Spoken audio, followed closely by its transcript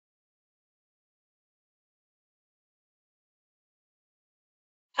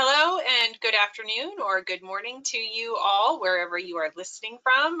Hello and good afternoon or good morning to you all, wherever you are listening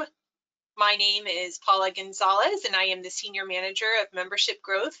from. My name is Paula Gonzalez, and I am the Senior Manager of Membership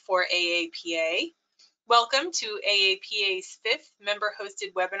Growth for AAPA. Welcome to AAPA's 5th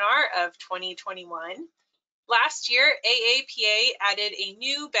member-hosted webinar of 2021. Last year, AAPA added a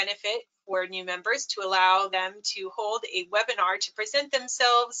new benefit for new members to allow them to hold a webinar to present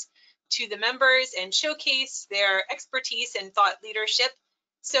themselves to the members and showcase their expertise and thought leadership.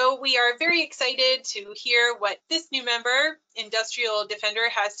 So we are very excited to hear what this new member, Industrial Defender,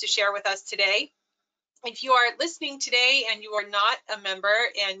 has to share with us today. If you are listening today and you are not a member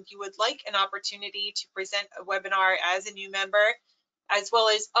and you would like an opportunity to present a webinar as a new member, as well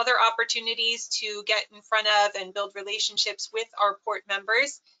as other opportunities to get in front of and build relationships with our port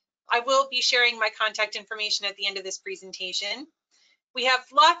members, I will be sharing my contact information at the end of this presentation. We have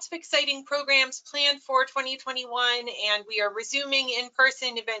lots of exciting programs planned for 2021, and we are resuming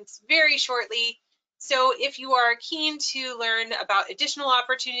in-person events very shortly. So if you are keen to learn about additional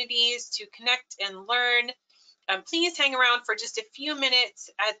opportunities to connect and learn, please hang around for just a few minutes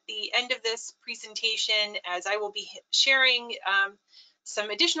at the end of this presentation, as I will be sharing some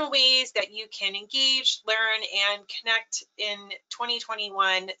additional ways that you can engage, learn, and connect in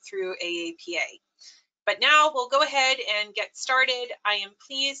 2021 through AAPA. But now we'll go ahead and get started. I am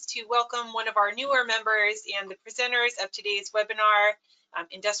pleased to welcome one of our newer members and the presenters of today's webinar,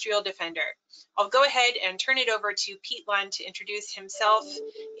 Industrial Defender. I'll go ahead and turn it over to Pete Lund to introduce himself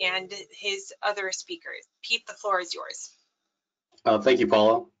and his other speakers. Pete, the floor is yours. Thank you,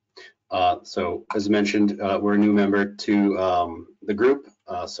 Paula. So as mentioned, we're a new member to the group,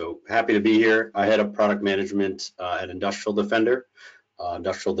 so happy to be here. I head up product management at Industrial Defender.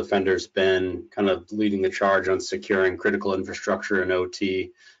 Industrial Defender's been kind of leading the charge on securing critical infrastructure and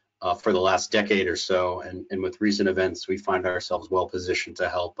OT for the last decade or so, and with recent events, we find ourselves well positioned to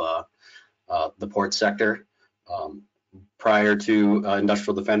help the port sector. Prior to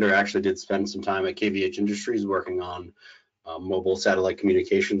Industrial Defender, I actually did spend some time at KVH Industries working on mobile satellite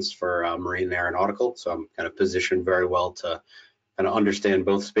communications for marine and aeronautical, so I'm kind of positioned very well to kind of understand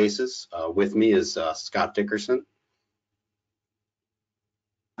both spaces. With me is Scott Dickerson.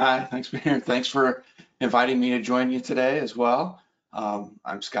 Hi, thanks for being here. Thanks for inviting me to join you today as well.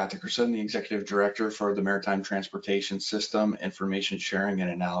 I'm Scott Dickerson, the Executive Director for the Maritime Transportation System Information Sharing and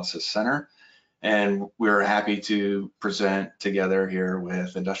Analysis Center. And we're happy to present together here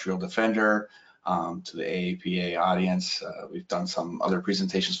with Industrial Defender to the AAPA audience. We've done some other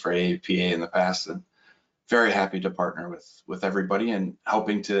presentations for AAPA in the past, and very happy to partner with everybody and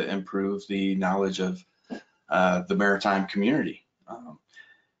helping to improve the knowledge of the maritime community.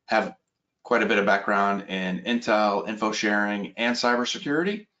 Have quite a bit of background in intel, info sharing, and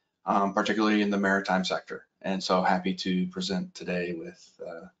cybersecurity, particularly in the maritime sector. And so happy to present today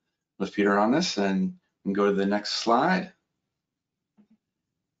with Peter on this, and we can go to the next slide.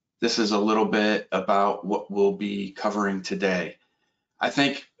 This is a little bit about what we'll be covering today. I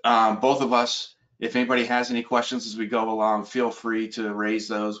think both of us, if anybody has any questions as we go along, feel free to raise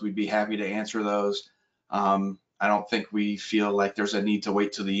those. We'd be happy to answer those. I don't think we feel like there's a need to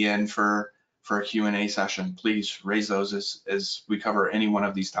wait to the end for a Q&A session. Please raise those as we cover any one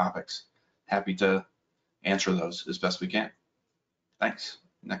of these topics. Happy to answer those as best we can. Thanks.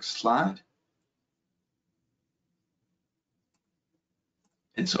 Next slide.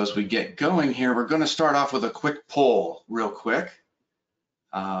 And so as we get going here, we're going to start off with a quick poll real quick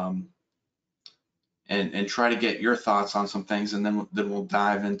and try to get your thoughts on some things, and then we'll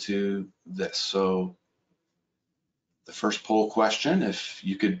dive into this. So the first poll question, if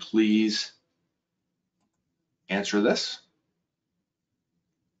you could please answer this.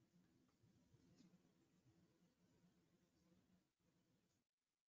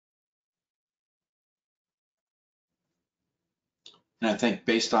 And I think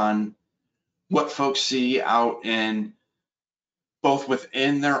based on what folks see out in both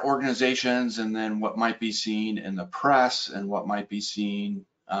within their organizations, and then what might be seen in the press and what might be seen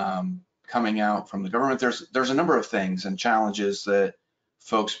coming out from the government, there's a number of things and challenges that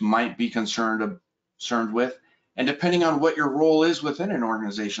folks might be concerned with. And depending on what your role is within an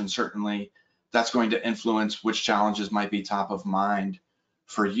organization, certainly that's going to influence which challenges might be top of mind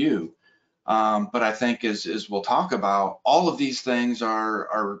for you. But I think as we'll talk about, all of these things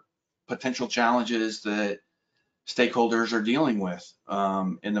are potential challenges that stakeholders are dealing with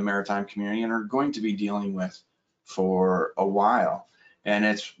in the maritime community and are going to be dealing with for a while. And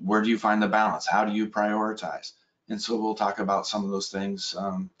it's, where do you find the balance? How do you prioritize? And so we'll talk about some of those things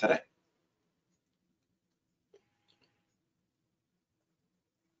today.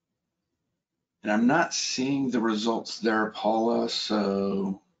 And I'm not seeing the results there, Paula,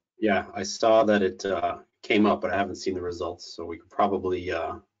 so Yeah, I saw that it came up, but I haven't seen the results, so we could probably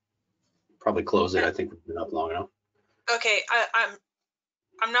close it. I think we've been up long enough. Okay,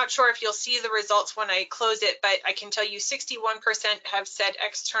 I'm not sure if you'll see the results when I close it, but I can tell you 61% have said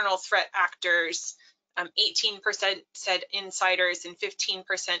external threat actors, 18% said insiders, and 15%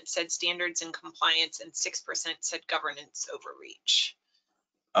 said standards and compliance, and 6% said governance overreach.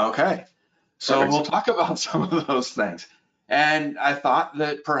 Okay, so Perfect. we'll talk about some of those things. And I thought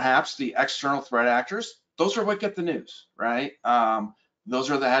that perhaps the external threat actors, those are what get the news, right? Those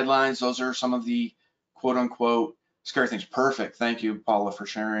are the headlines. Those are some of the quote unquote scary things. Perfect. Thank you, Paula, for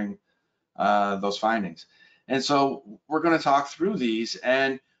sharing those findings. And so we're going to talk through these.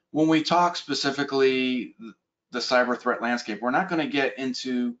 And when we talk specifically the cyber threat landscape, we're not going to get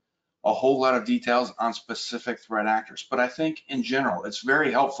into a whole lot of details on specific threat actors. But I think in general, it's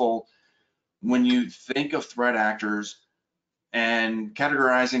very helpful when you think of threat actors and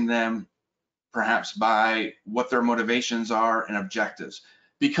categorizing them perhaps by what their motivations are and objectives,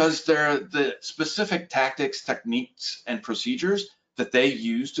 because they're the specific tactics, techniques, and procedures that they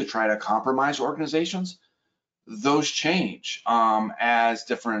use to try to compromise organizations. Those change as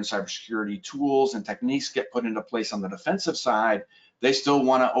different cybersecurity tools and techniques get put into place on the defensive side. They still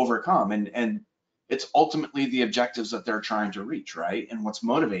want to overcome, and it's ultimately the objectives that they're trying to reach, right? And what's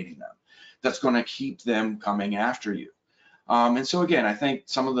motivating them that's going to keep them coming after you. And so again, I think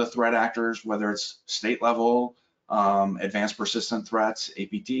some of the threat actors, whether it's state level, advanced persistent threats,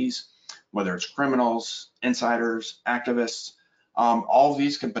 APTs, whether it's criminals, insiders, activists, all of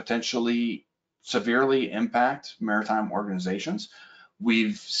these can potentially severely impact maritime organizations.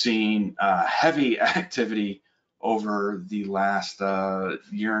 We've seen heavy activity over the last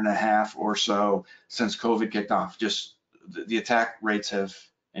year and a half or so since COVID kicked off. Just the attack rates have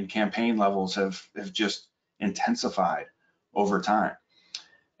and campaign levels have just intensified over time.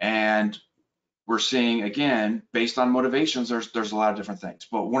 And we're seeing, again, based on motivations, there's a lot of different things.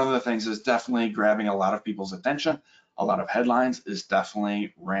 But one of the things is definitely grabbing a lot of people's attention, a lot of headlines, is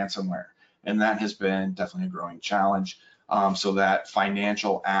definitely ransomware. And that has been definitely a growing challenge. So that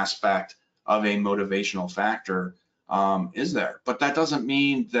financial aspect of a motivational factor is there. But that doesn't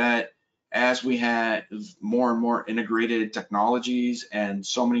mean that as we have more and more integrated technologies and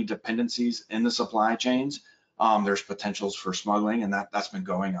so many dependencies in the supply chains, there's potentials for smuggling, and that's been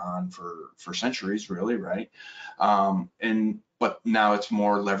going on for centuries, really, right? But now it's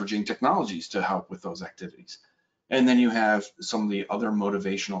more leveraging technologies to help with those activities. And then you have some of the other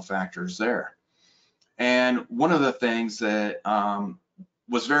motivational factors there. And one of the things that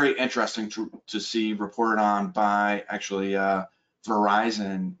was very interesting to see reported on by actually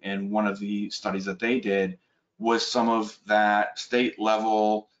Verizon in one of the studies that they did was some of that state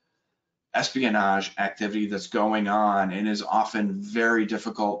level espionage activity that's going on and is often very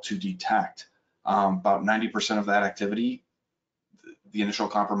difficult to detect. About 90% of that activity, the initial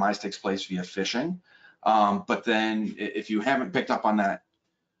compromise takes place via phishing. But then if you haven't picked up on that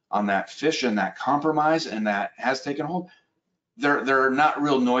phish and that compromise and that has taken hold, they're not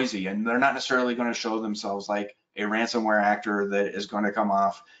real noisy, and they're not necessarily going to show themselves like a ransomware actor that is going to come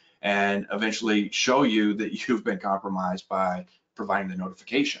off and eventually show you that you've been compromised by providing the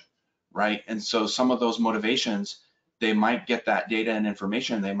notification, right? And so some of those motivations, they might get that data and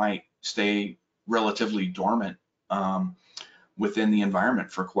information, they might stay relatively dormant within the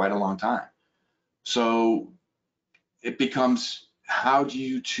environment for quite a long time. So it becomes, how do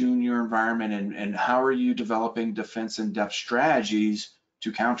you tune your environment, and how are you developing defense in-depth strategies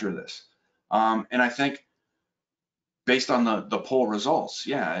to counter this? And I think based on the poll results,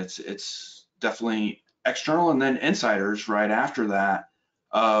 yeah, it's definitely external, and then insiders right after that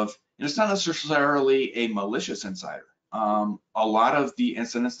and it's not necessarily a malicious insider. A lot of the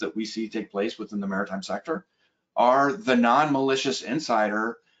incidents that we see take place within the maritime sector are the non-malicious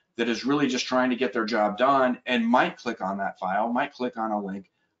insider that is really just trying to get their job done and might click on that file, might click on a link,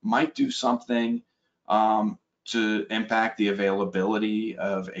 might do something to impact the availability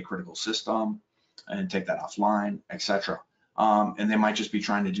of a critical system and take that offline, etc. And they might just be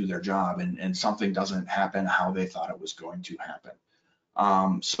trying to do their job, and something doesn't happen how they thought it was going to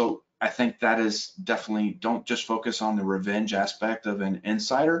happen. So I think that is definitely, don't just focus on the revenge aspect of an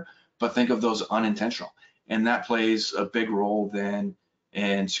insider, but think of those unintentional. And that plays a big role then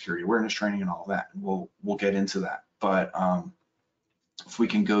in security awareness training and all that. We'll get into that. But if we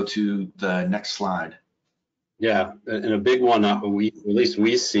can go to the next slide. Yeah, and a big one at least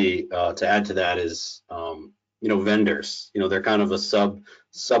we see to add to that is vendors. They're kind of a sub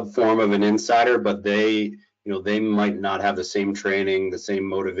form of an insider, but they might not have the same training, the same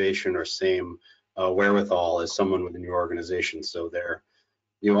motivation, or same wherewithal as someone within your organization. So they're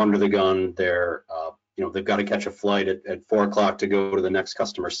under the gun. They're they've got to catch a flight at 4 o'clock to go to the next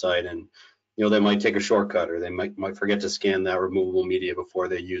customer site, and they might take a shortcut, or they might forget to scan that removable media before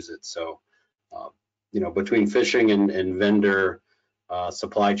they use it. So between phishing and vendor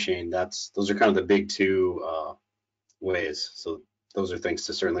supply chain, those are kind of the big two ways. So those are things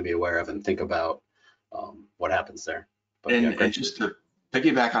to certainly be aware of and think about what happens there. But, and just to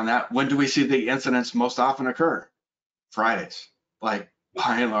piggyback on that, when do we see the incidents most often occur? Fridays, like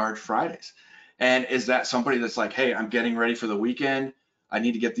by and large Fridays. And is that somebody that's like, hey, I'm getting ready for the weekend, I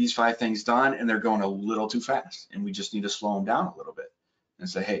need to get these 5 things done, and they're going a little too fast, and we just need to slow them down a little bit and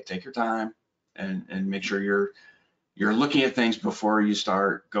say, hey, take your time and make sure you're looking at things before you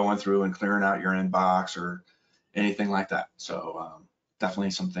start going through and clearing out your inbox or anything like that. So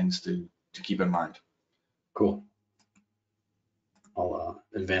definitely some things to keep in mind. Cool. I'll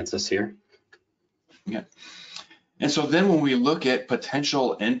advance this here. Yeah. And so then when we look at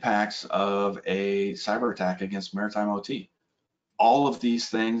potential impacts of a cyber attack against maritime OT, all of these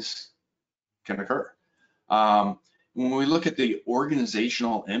things can occur. When we look at the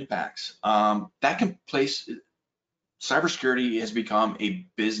organizational impacts, that can place, cybersecurity has become a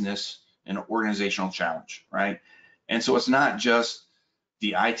business and organizational challenge, right? And so it's not just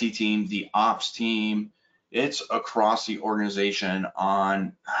the IT team, the ops team, it's across the organization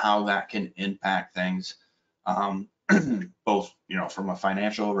on how that can impact things, both from a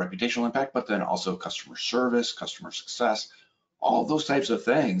financial, reputational impact, but then also customer service, customer success, all those types of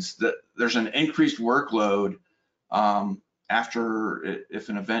things. That there's an increased workload after, if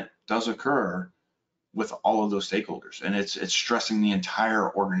an event does occur, with all of those stakeholders, and it's stressing the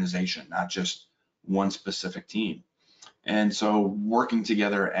entire organization, not just one specific team. And so working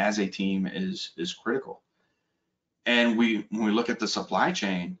together as a team is critical. And when we look at the supply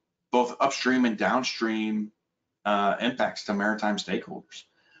chain, both upstream and downstream impacts to maritime stakeholders,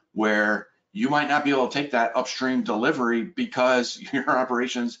 where you might not be able to take that upstream delivery because your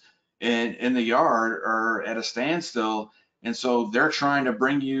operations in the yard are at a standstill, and so they're trying to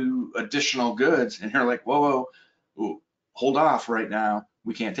bring you additional goods, and you're like, whoa, hold off right now,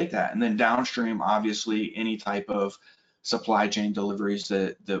 we can't take that. And then downstream, obviously, any type of supply chain deliveries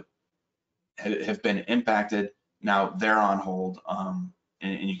that have been impacted, now they're on hold, and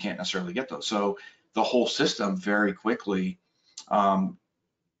you can't necessarily get those. So the whole system very quickly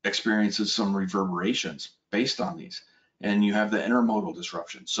experiences some reverberations based on these. And you have the intermodal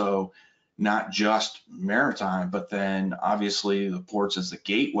disruption. So not just maritime, but then obviously the ports as the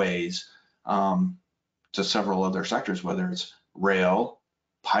gateways to several other sectors, whether it's rail,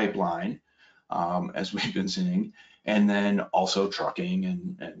 pipeline, as we've been seeing, and then also trucking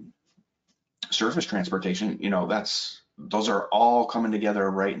and surface transportation. Those are all coming together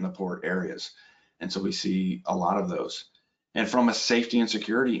right in the port areas. And so we see a lot of those. And from a safety and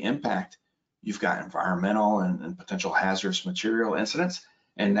security impact, you've got environmental and potential hazardous material incidents.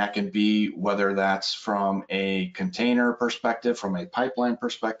 And that can be whether that's from a container perspective, from a pipeline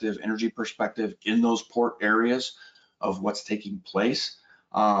perspective, energy perspective, in those port areas of what's taking place,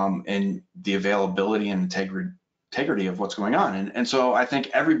 and the availability and integrity of what's going on. And so I think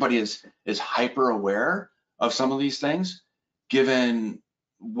everybody is hyper aware of some of these things, given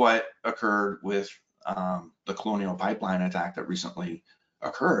what occurred with the Colonial Pipeline attack that recently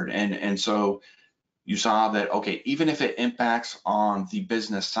occurred. And so you saw that, okay, even if it impacts on the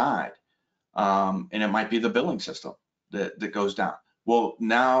business side, and it might be the billing system that goes down, well,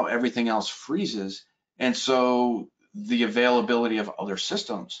 now everything else freezes. And so the availability of other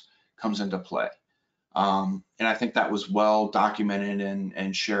systems comes into play. And I think that was well documented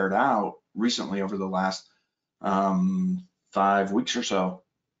and shared out recently over the last 5 weeks or so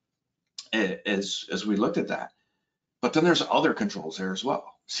as we looked at that. But then there's other controls there as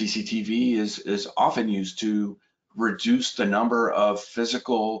well. CCTV is often used to reduce the number of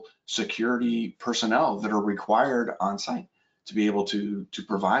physical security personnel that are required on site to be able to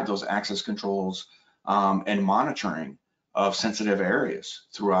provide those access controls and monitoring of sensitive areas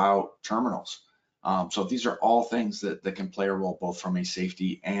throughout terminals. So these are all things that can play a role both from a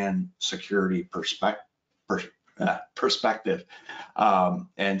safety and security perspective.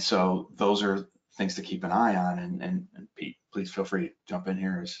 And so those are things to keep an eye on. And Pete, please feel free to jump in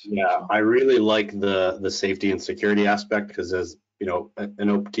here. Yeah, I really like the safety and security aspect, because as an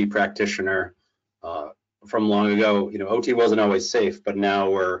OT practitioner from long ago, OT wasn't always safe, but now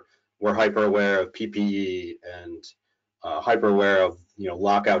we're hyper aware of PPE and hyper aware of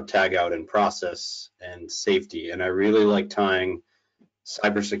lockout, tagout, and process and safety. And I really like tying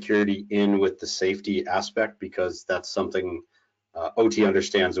cybersecurity in with the safety aspect, because that's something OT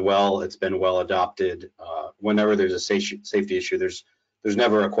understands well. It's been well adopted. Whenever there's a safety issue, there's there's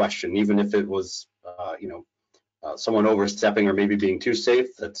never a question, even if it was, someone overstepping or maybe being too safe.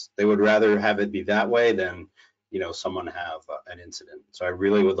 They would rather have it be that way than, someone have an incident. So I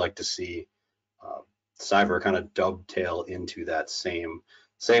really would like to see cyber kind of dovetail into that same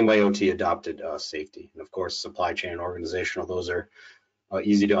way OT adopted safety. And of course, supply chain, organizational, those are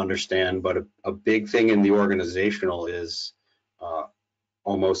easy to understand. But a big thing in the organizational is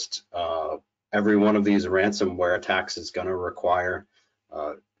almost every one of these ransomware attacks is going to require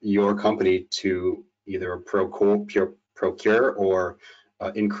your company to either procure or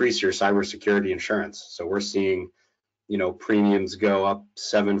increase your cybersecurity insurance. So we're seeing, premiums go up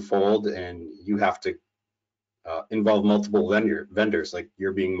 7-fold, and you have to involve multiple vendors. Like,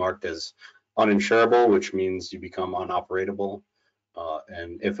 you're being marked as uninsurable, which means you become unoperatable.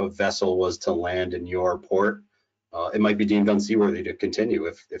 And if a vessel was to land in your port, it might be deemed unseaworthy to continue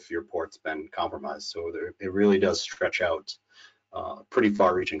if your port's been compromised. So it really does stretch out pretty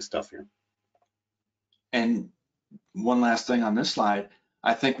far-reaching stuff here. And one last thing on this slide,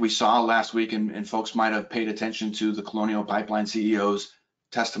 I think we saw last week, and folks might have paid attention to the Colonial Pipeline CEO's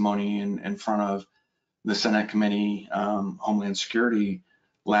testimony in front of the Senate Committee, Homeland Security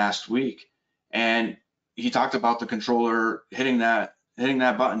last week. And he talked about the controller hitting that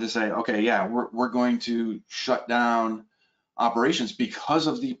button to say, okay, yeah, we're going to shut down operations because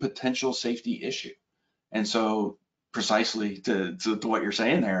of the potential safety issue. And so precisely to what you're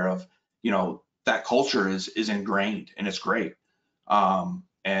saying there of, that culture is ingrained, and it's great.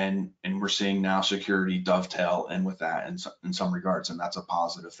 And we're seeing now security dovetail in with that in some regards, and that's a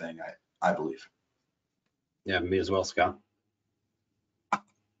positive thing, I believe. Yeah, me as well, Scott.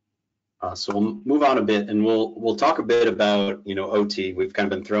 So we'll move on a bit, and we'll talk a bit about OT. We've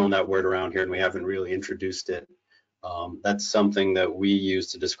kind of been throwing that word around here, and we haven't really introduced it. That's something that we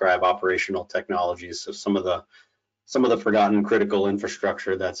use to describe operational technologies. So some of the forgotten critical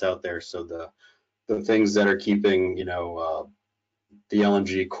infrastructure that's out there. So the things that are keeping the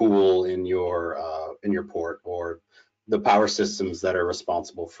LNG cool in your port, or the power systems that are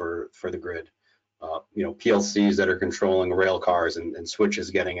responsible for the grid. PLCs that are controlling rail cars and switches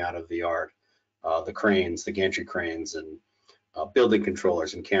getting out of the yard, the cranes, the gantry cranes, and building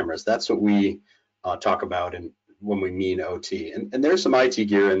controllers and cameras. That's what we talk about when we mean OT. And there's some IT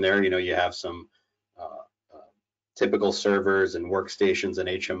gear in there. You have some typical servers and workstations and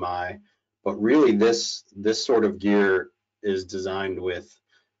HMI, but really this sort of gear is designed with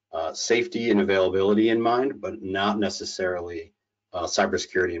safety and availability in mind, but not necessarily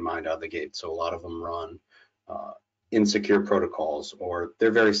cybersecurity in mind out of the gate. So a lot of them run insecure protocols, or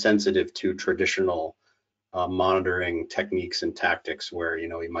they're very sensitive to traditional monitoring techniques and tactics, where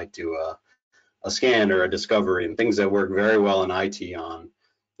you might do a scan or a discovery, and things that work very well in IT on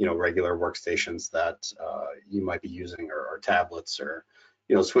regular workstations that you might be using, or tablets, or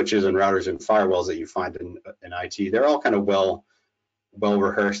switches and routers and firewalls that you find in IT. They're all kind of well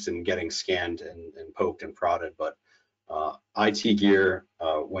rehearsed and getting scanned and poked and prodded, but IT gear,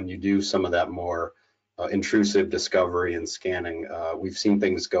 when you do some of that more intrusive discovery and scanning, we've seen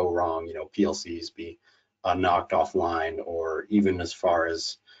things go wrong. PLCs be knocked offline, or even as far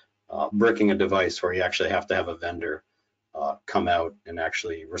as bricking a device where you actually have to have a vendor come out and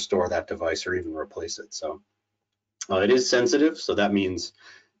actually restore that device or even replace it. So it is sensitive, so that means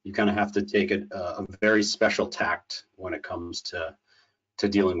you kind of have to take a very special tact when it comes to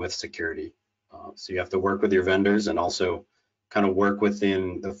dealing with security. So you have to work with your vendors, and also kind of work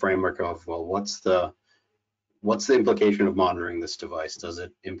within the framework of, well, what's the implication of monitoring this device? Does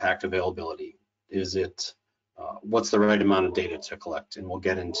it impact availability? Is it what's the right amount of data to collect? And we'll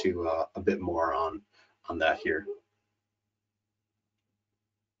get into a bit more on that here.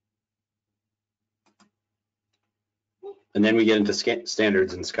 And then we get into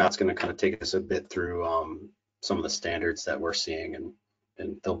standards, and Scott's going to kind of take us a bit through some of the standards that we're seeing, and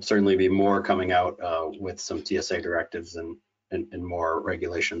there'll certainly be more coming out with some TSA directives and more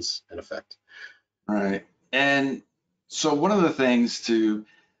regulations in effect. Right. And so one of the things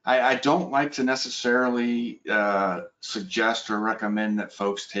I don't like to necessarily suggest or recommend that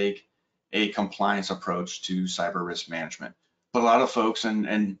folks take a compliance approach to cyber risk management. But a lot of folks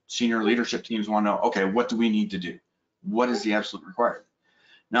and senior leadership teams want to know, okay, what do we need to do? What is the absolute required?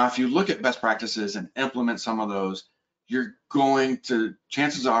 Now, if you look at best practices and implement some of those, you're going to,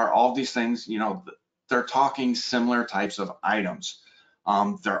 chances are all these things, they're talking similar types of items.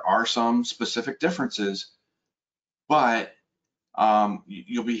 There are some specific differences, but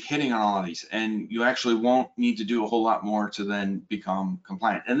you'll be hitting on all of these, and you actually won't need to do a whole lot more to then become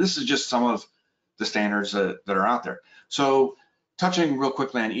compliant. And this is just some of the standards that are out there. So touching real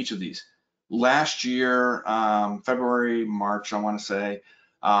quickly on each of these, last year, February, March, I want to say,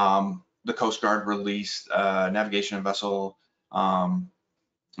 the Coast Guard released navigation and vessel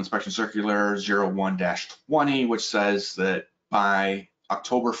inspection circular 01-20, which says that by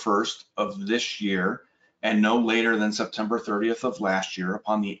October 1st of this year, and no later than September 30th of last year,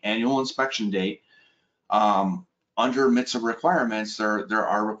 upon the annual inspection date, under MITSA requirements, there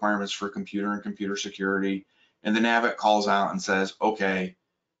are requirements for computer and computer security, and the NAVIC calls out and says, okay,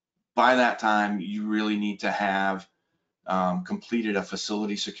 by that time, you really need to have completed a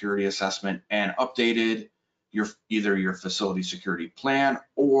facility security assessment and updated either your facility security plan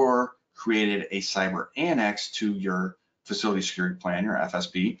or created a cyber annex to your facility security plan, your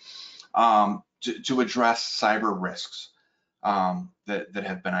FSP, to address cyber risks that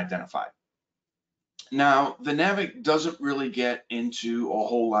have been identified. Now, the NAVIC doesn't really get into a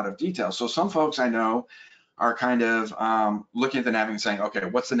whole lot of detail. So some folks I know are kind of looking at the NAVIC and saying, okay,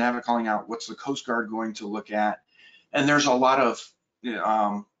 what's the NAVIC calling out? What's the Coast Guard going to look at? And there's a lot of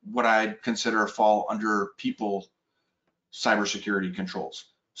what I'd consider fall under people cybersecurity controls.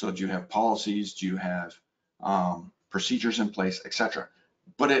 So do you have policies? Do you have procedures in place, etc.?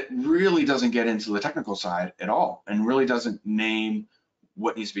 But it really doesn't get into the technical side at all, and really doesn't name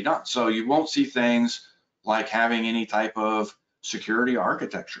what needs to be done. So you won't see things like having any type of security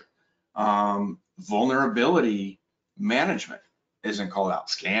architecture, vulnerability management isn't called out,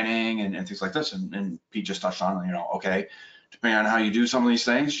 scanning and things like this. And Pete just touched on, okay, depending on how you do some of these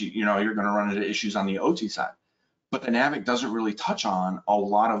things, you're going to run into issues on the OT side. But the NAVIC doesn't really touch on a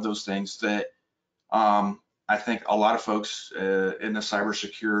lot of those things that I think a lot of folks in the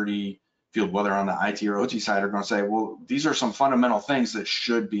cybersecurity field, whether on the IT or OT side, are going to say, well, these are some fundamental things that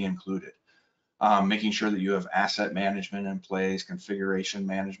should be included. Making sure that you have asset management in place, configuration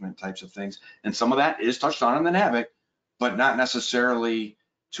management types of things. And some of that is touched on in the NAVIC, but not necessarily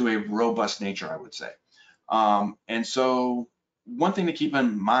to a robust nature, I would say. And so one thing to keep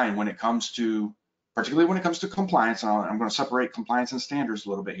in mind when it comes to, particularly when it comes to compliance, and I'm going to separate compliance and standards a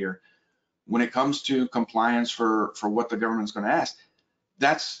little bit here. When it comes to compliance for what the government's going to ask,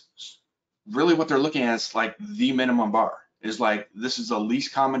 that's really what they're looking at is like the minimum bar, is like, this is the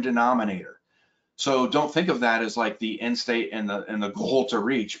least common denominator. So don't think of that as like the end state and the goal to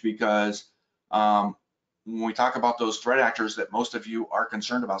reach, because when we talk about those threat actors that most of you are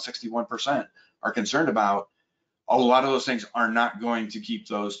concerned about, 61% are concerned about, a lot of those things are not going to keep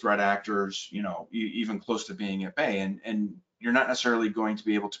those threat actors, even close to being at bay. And you're not necessarily going to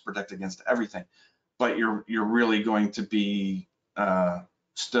be able to protect against everything, but you're really going to be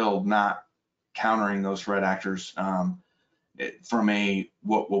still not countering those threat actors from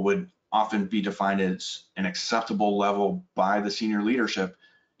what would often be defined as an acceptable level by the senior leadership.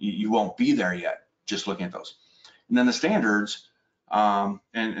 You won't be there yet, just looking at those. And then the standards,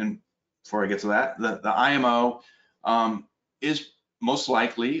 and before I get to that, the IMO is most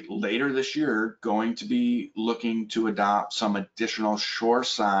likely later this year going to be looking to adopt some additional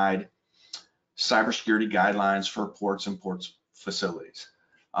shoreside cybersecurity guidelines for ports and ports facilities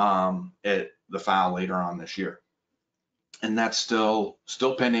at the FAO later on this year. And that's still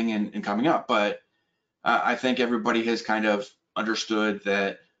pending and coming up. But I think everybody has kind of understood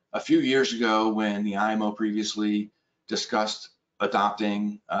that a few years ago, when the IMO previously discussed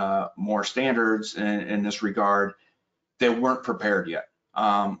adopting more standards in this regard, they weren't prepared yet.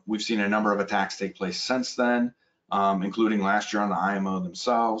 We've seen a number of attacks take place since then, including last year on the IMO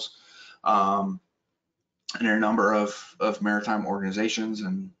themselves, and a number of maritime organizations,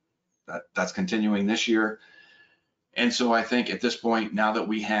 and that's continuing this year. And so I think at this point, now that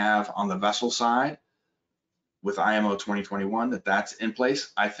we have on the vessel side with IMO 2021, that's in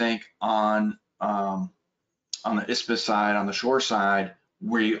place, I think on the ISPIS side, on the shore side,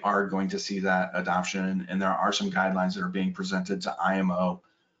 we are going to see that adoption, and there are some guidelines that are being presented to IMO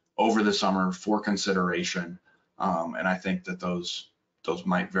over the summer for consideration, and I think that those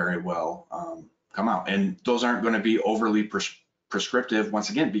might very well come out. And those aren't going to be overly prescriptive, once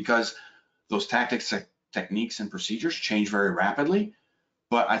again, because those tactics, techniques, and procedures change very rapidly.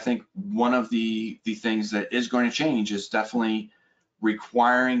 But I think one of the things that is going to change is definitely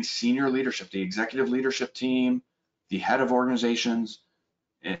requiring senior leadership, the executive leadership team, the head of organizations,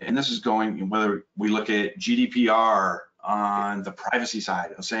 and this is going, whether we look at GDPR on the privacy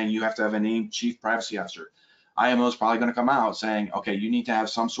side of saying you have to have a named chief privacy officer. IMO is probably going to come out saying, okay, you need to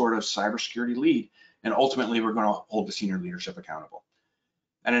have some sort of cybersecurity lead, and ultimately we're going to hold the senior leadership accountable.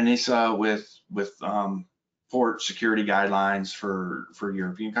 And ANISA with port security guidelines for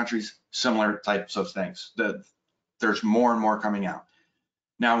European countries, similar types of things. There's more and more coming out.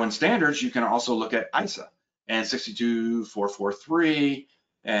 Now, in standards, you can also look at ISA and 62443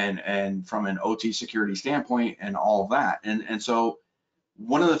 and from an OT security standpoint and all of that. And so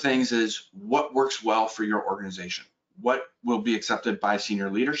one of the things is what works well for your organization, what will be accepted by senior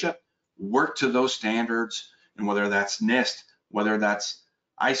leadership, work to those standards, and whether that's NIST, whether that's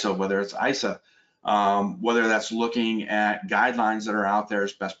ISO, whether it's ISA, whether that's looking at guidelines that are out there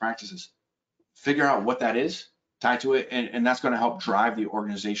as best practices, figure out what that is, tie to it, and that's going to help drive the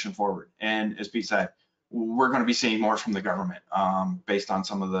organization forward. And as Pete said, we're going to be seeing more from the government based on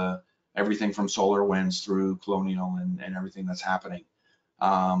some of the everything from solar winds through Colonial and everything that's happening.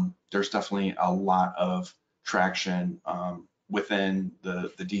 There's definitely a lot of traction within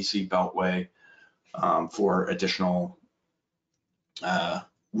the DC Beltway for additional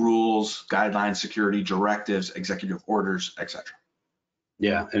rules, guidelines, security directives, executive orders, etc.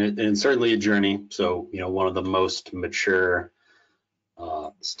 Yeah, and it's certainly a journey. So, one of the most mature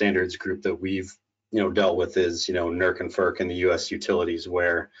standards group that we've, dealt with is, NERC and FERC and the U.S. utilities,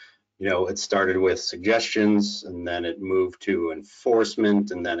 where, it started with suggestions, and then it moved to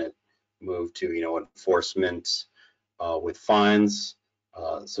enforcement, and then it moved to, enforcement with fines.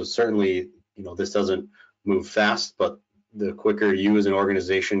 So certainly, this doesn't move fast, but the quicker you as an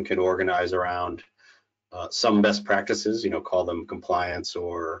organization can organize around some best practices, call them compliance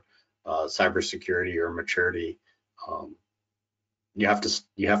or cybersecurity or maturity, you have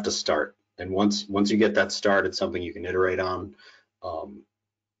to start. And once you get that start, it's something you can iterate on.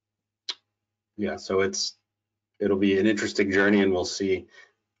 Yeah, so it'll be an interesting journey, and we'll see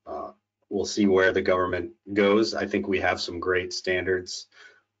where the government goes. I think we have some great standards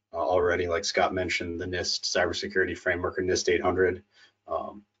already, like Scott mentioned, the NIST cybersecurity framework, or NIST 800.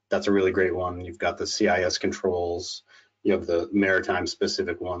 That's a really great one. You've got the CIS controls. You have the maritime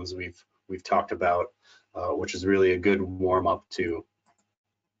specific ones we've talked about, which is really a good warm up to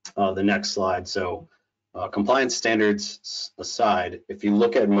the next slide. So compliance standards aside, if you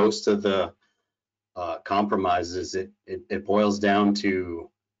look at most of the compromises, it boils down to,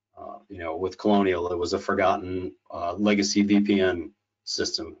 with Colonial, it was a forgotten legacy VPN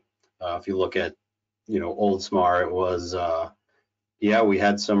system. If you look at, Oldsmar, it was, yeah, we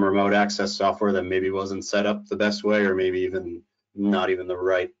had some remote access software that maybe wasn't set up the best way, or maybe even not even the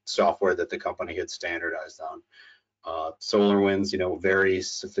right software that the company had standardized on. SolarWinds, very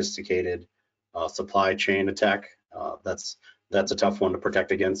sophisticated supply chain attack. That's a tough one to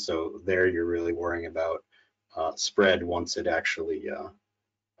protect against. So there you're really worrying about spread once it actually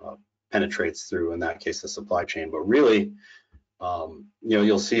penetrates through, in that case, the supply chain. But really,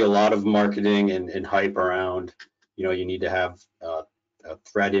 you'll see a lot of marketing and hype around, you need to have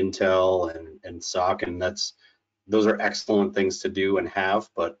threat intel and SOC, and those are excellent things to do and have,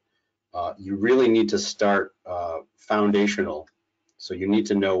 but you really need to start foundational. So you need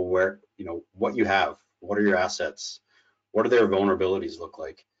to know where, what you have, what are your assets, what do their vulnerabilities look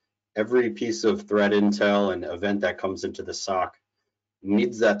like. Every piece of threat intel and event that comes into the SOC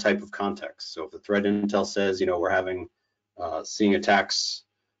needs that type of context. So if the threat intel says, we're seeing attacks,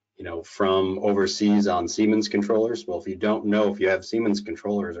 from overseas on Siemens controllers, well, if you don't know if you have Siemens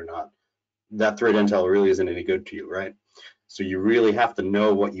controllers or not, that threat intel really isn't any good to you, right? So you really have to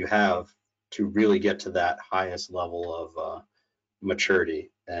know what you have to really get to that highest level of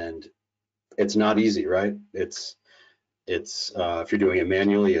maturity. And it's not easy, right? It's if you're doing it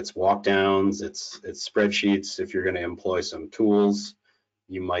manually, it's walk downs, it's spreadsheets. If you're going to employ some tools,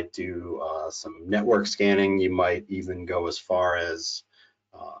 you might do some network scanning. You might even go as far as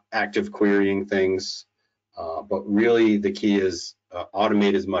active querying things. But really the key is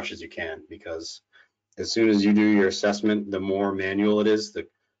automate as much as you can, because as soon as you do your assessment, the more manual it is,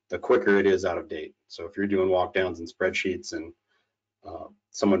 the quicker it is out of date. So if you're doing walk downs and spreadsheets, and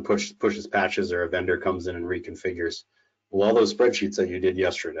someone pushes patches, or a vendor comes in and reconfigures, well, all those spreadsheets that you did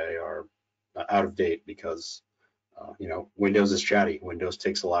yesterday are out of date, because Windows is chatty. Windows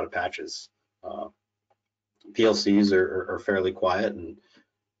takes a lot of patches. PLCs are fairly quiet,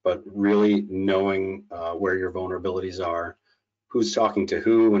 but really knowing where your vulnerabilities are, who's talking to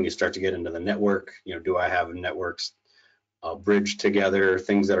who when you start to get into the network. Do I have networks bridged together,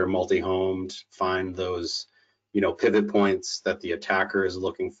 things that are multi-homed, find those, pivot points that the attacker is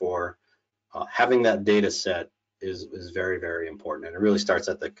looking for. Having that data set is very, very important. And it really starts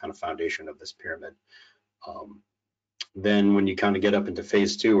at the kind of foundation of this pyramid. Then when you kind of get up into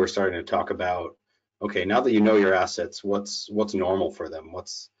phase 2, we're starting to talk about, okay, now that you know your assets, what's normal for them?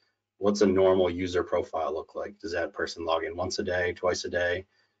 What's a normal user profile look like? Does that person log in once a day, twice a day?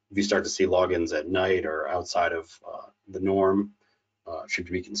 If you start to see logins at night or outside of the norm, should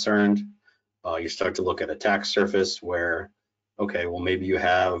you be concerned? You start to look at attack surface where, okay, well, maybe you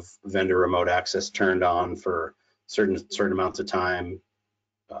have vendor remote access turned on for certain amounts of time.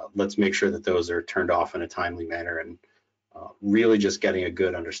 let's make sure that those are turned off in a timely manner, and really just getting a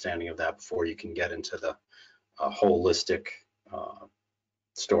good understanding of that before you can get into the holistic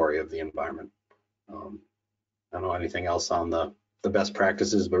story of the environment. I don't know anything else on the best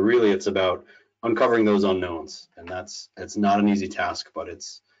practices, but really it's about uncovering those unknowns, and it's not an easy task, but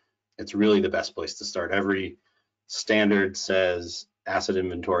it's really the best place to start. Every standard says asset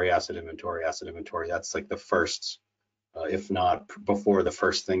inventory, asset inventory, asset inventory. That's like the first, if not before the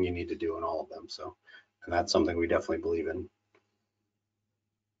first thing you need to do in all of them. So, and that's something we definitely believe in.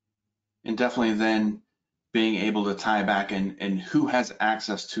 And definitely then being able to tie back and who has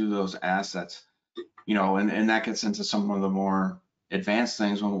access to those assets, you know, and that gets into some of the more advanced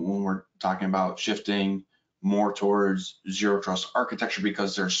things when we're talking about shifting more towards zero trust architecture,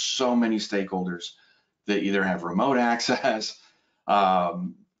 because there's so many stakeholders that either have remote access,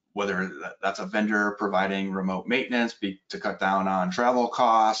 whether that's a vendor providing remote maintenance to cut down on travel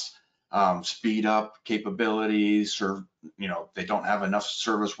costs, speed up capabilities, or, you know, they don't have enough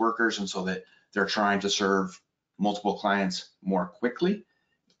service workers, and so that they're trying to serve multiple clients more quickly.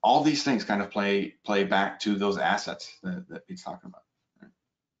 All these things kind of play back to those assets that Pete's talking about.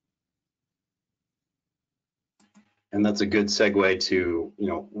 And that's a good segue to, you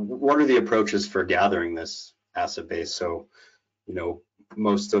know, what are the approaches for gathering this asset base? So, you know,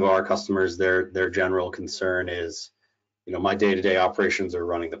 most of our customers, their general concern is, you know, my day-to-day operations are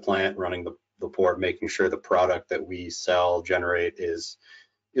running the plant, running the port, making sure the product that we sell, generate is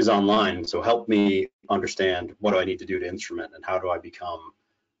online. So help me understand, what do I need to do to instrument, and how do I become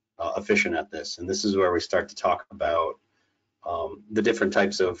efficient at this? And this is where we start to talk about the different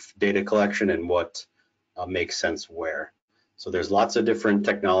types of data collection and what makes sense where. So there's lots of different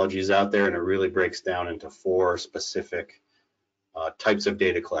technologies out there, and it really breaks down into 4 specific types of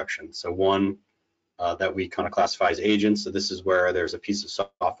data collection. So one that we kind of classify as agents. So this is where there's a piece of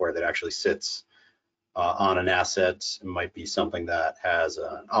software that actually sits on an asset. It might be something that has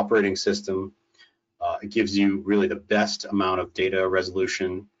an operating system. It gives you really the best amount of data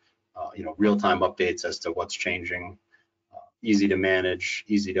resolution, you know, real-time updates as to what's changing, easy to manage,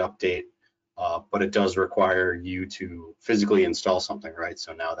 easy to update, but it does require you to physically install something, right?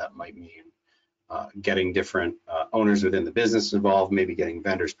 So now that might mean getting different owners within the business involved, maybe getting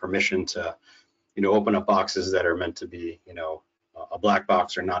vendors permission to, you know, open up boxes that are meant to be, you know, a black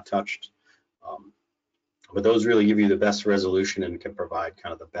box or not touched. But those really give you the best resolution and can provide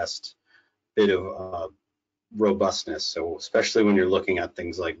kind of the best bit of robustness. So especially when you're looking at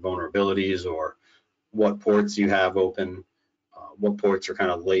things like vulnerabilities, or what ports you have open, what ports are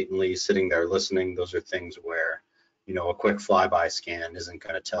kind of latently sitting there listening. Those are things where, you know, a quick flyby scan isn't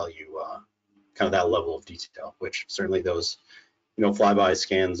going to tell you kind of that level of detail, which certainly those, you know, flyby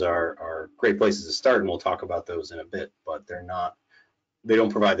scans are great places to start, and we'll talk about those in a bit, but they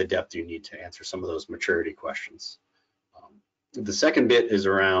don't provide the depth you need to answer some of those maturity questions. The second bit is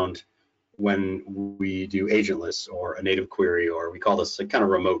around when we do agentless or a native query, or we call this a kind of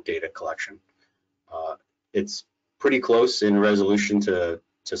remote data collection. It's pretty close in resolution to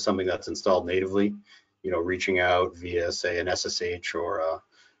something that's installed natively, you know, reaching out via, say, an SSH or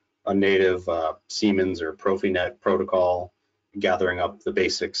a native Siemens or Profinet protocol, gathering up the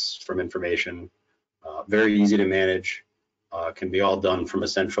basics from information. Very easy to manage, can be all done from a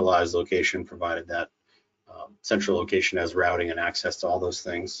centralized location, provided that central location has routing and access to all those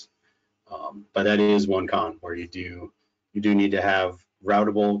things. But that is one con, where you do need to have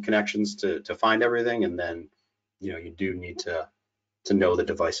routable connections to find everything, and then, you know, you do need to know the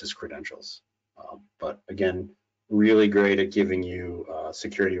device's credentials. But again, really great at giving you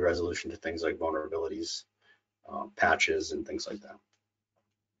security resolution to things like vulnerabilities, patches, and things like that.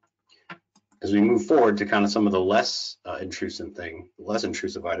 As we move forward to kind of some of the less intrusive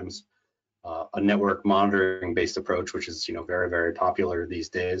items, a network monitoring based approach, which is, you know, very, very popular these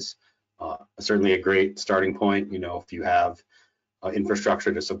days. Certainly a great starting point. You know, if you have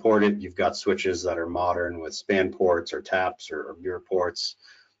infrastructure to support it, you've got switches that are modern with span ports or taps or mirror ports,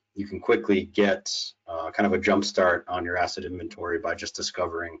 you can quickly get kind of a jump start on your asset inventory by just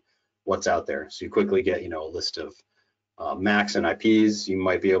discovering what's out there. So you quickly get, you know, a list of MACs and IPs. You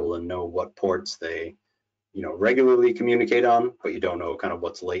might be able to know what ports they, you know, regularly communicate on, but you don't know kind of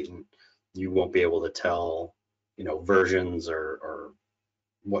what's latent. You won't be able to tell, you know, versions or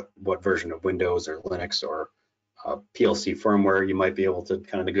what version of Windows or Linux or PLC firmware. You might be able to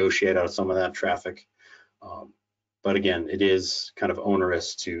kind of negotiate out some of that traffic. But again, it is kind of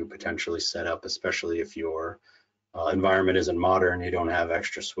onerous to potentially set up, especially if your environment isn't modern, you don't have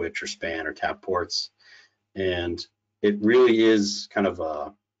extra switch or span or tap ports. And it really is kind of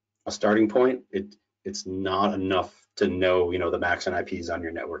a starting point. It's not enough to know, the max and IPs on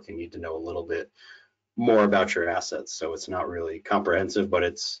your network, you need to know a little bit more about your assets. So it's not really comprehensive, but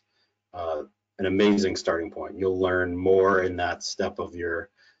it's an amazing starting point. You'll learn more in that step of your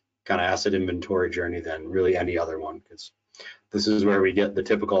kind of asset inventory journey than really any other one, because this is where we get the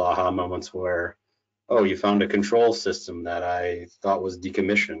typical aha moments where, oh, you found a control system that I thought was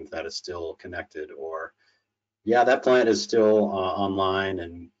decommissioned that is still connected, or yeah, that plant is still online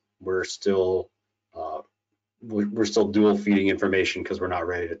and we're still dual feeding information because we're not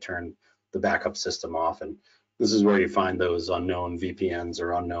ready to turn the backup system off. And this is where you find those unknown VPNs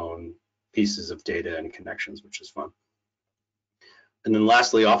or unknown pieces of data and connections, which is fun. And then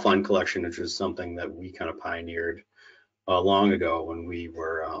lastly, offline collection, which is something that we kind of pioneered long ago when we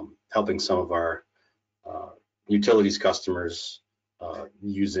were helping some of our utilities customers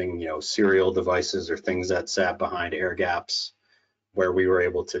using serial devices or things that sat behind air gaps, where we were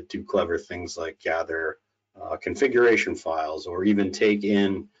able to do clever things like gather configuration files, or even take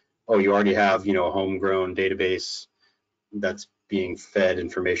in, oh, you already have a homegrown database that's being fed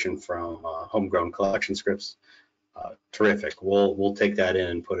information from homegrown collection scripts. Terrific. We'll take that in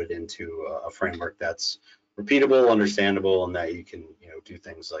and put it into a framework that's repeatable, understandable, and that you can do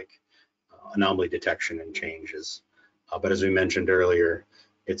things like anomaly detection and changes. But as we mentioned earlier,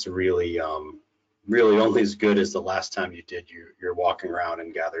 it's really only as good as the last time you did your walking around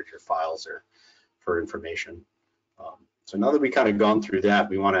and gathered your files or for information. So now that we kind of gone through that,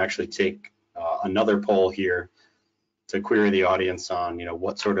 we want to actually take another poll here to query the audience on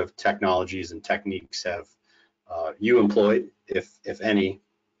what sort of technologies and techniques have you employed, if any,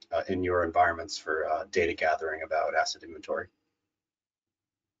 in your environments for data gathering about asset inventory.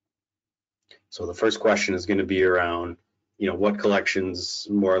 So the first question is going to be around, what collections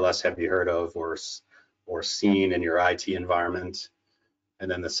more or less have you heard of or seen in your IT environment? And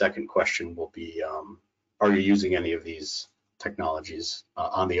then the second question will be, are you using any of these technologies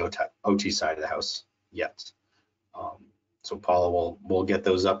on the OT side of the house yet? So Paula will get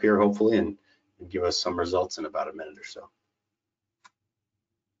those up here hopefully and give us some results in about a minute or so.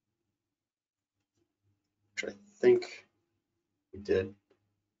 Which I think we did.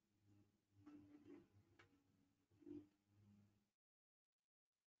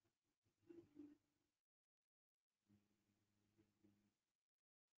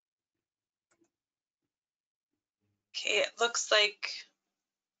 Okay, it looks like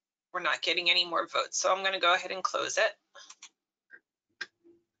we're not getting any more votes, so I'm going to go ahead and close it.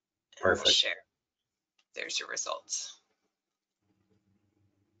 Perfect. We'll share. There's your results.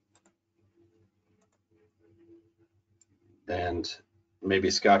 And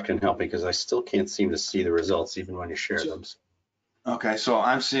maybe Scott can help me because I still can't seem to see the results even when you share them. Okay, so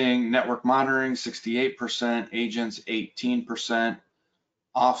I'm seeing network monitoring 68%, agents 18%,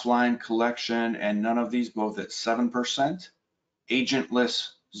 offline collection, and none of these both at 7%, agentless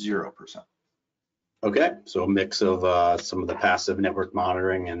 0%. Okay, so a mix of some of the passive network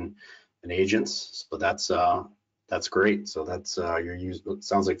monitoring and agents. So that's great. So that's it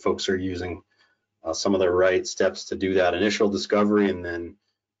sounds like folks are using some of the right steps to do that initial discovery, and then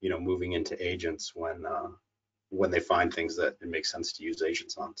moving into agents when they find things that it makes sense to use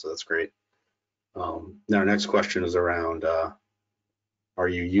agents on. So that's great. Now our next question is around, are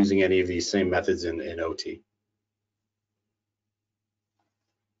you using any of these same methods in OT?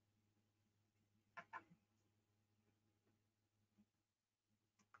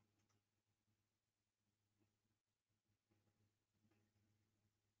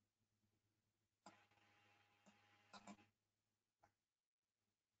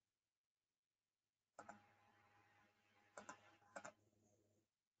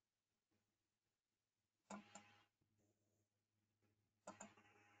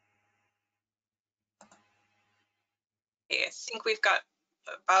 Okay, I think we've got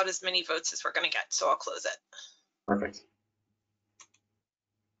about as many votes as we're going to get, so I'll close it. Perfect.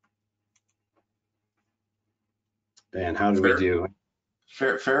 And how did we do?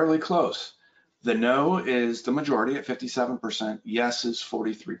 Fairly close. The no is the majority at 57%. Yes is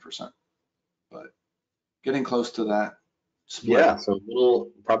 43%. But getting close to that split. Yeah, so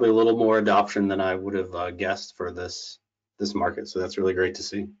probably a little more adoption than I would have guessed for this market. So that's really great to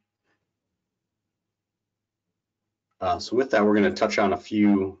see. So with that, we're going to touch on a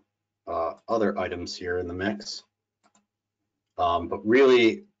few other items here in the mix. But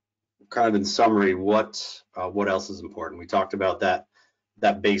really, kind of in summary, what else is important? We talked about that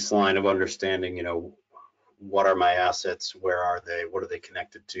baseline of understanding, what are my assets, where are they, what are they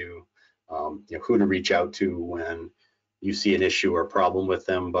connected to, who to reach out to when you see an issue or problem with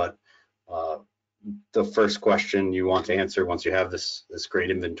them. But the first question you want to answer once you have this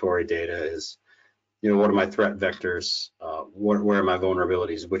great inventory data is, what are my threat vectors? Where are my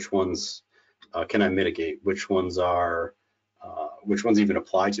vulnerabilities? Which ones can I mitigate? Which ones even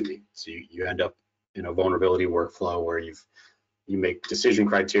apply to me? So you end up in a vulnerability workflow where you make decision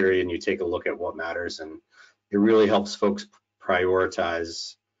criteria and you take a look at what matters, and it really helps folks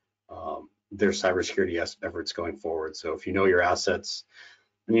prioritize their cybersecurity efforts going forward. So if you know your assets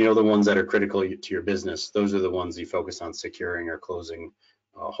and you know the ones that are critical to your business, those are the ones you focus on securing or closing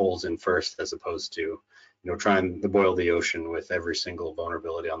holes in first, as opposed to trying to boil the ocean with every single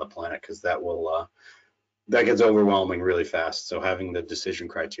vulnerability on the planet, because that gets overwhelming really fast. So having the decision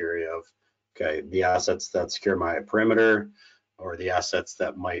criteria of, okay, the assets that secure my perimeter or the assets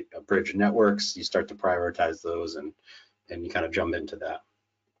that might bridge networks, you start to prioritize those and you kind of jump into that.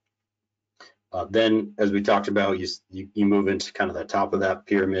 Then, as we talked about, you move into kind of the top of that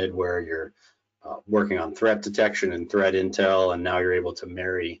pyramid where you're working on threat detection and threat intel, and now you're able to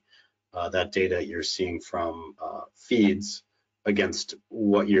marry that data you're seeing from feeds against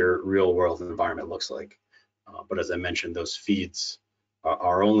what your real world environment looks like. But as I mentioned, those feeds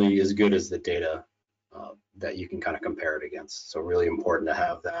are only as good as the data that you can kind of compare it against. So really important to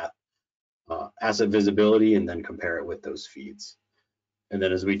have that asset visibility and then compare it with those feeds. And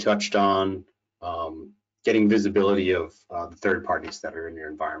then, as we touched on, getting visibility of the third parties that are in your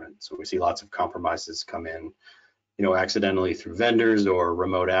environment. So we see lots of compromises come in, accidentally through vendors or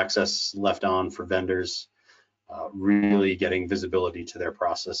remote access left on for vendors. Really getting visibility to their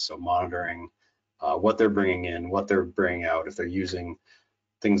process, so monitoring what they're bringing in, what they're bringing out. If they're using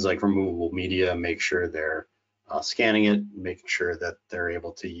things like removable media, make sure they're scanning it, making sure that they're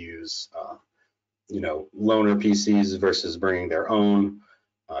able to use loaner PCs versus bringing their own,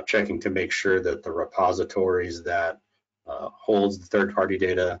 checking to make sure that the repositories that holds the third-party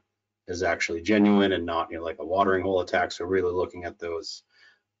data is actually genuine and not like a watering hole attack. So really looking at those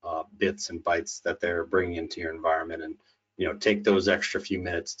bits and bytes that they're bringing into your environment, and take those extra few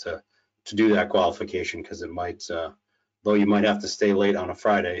minutes to do that qualification, because it might, though you might have to stay late on a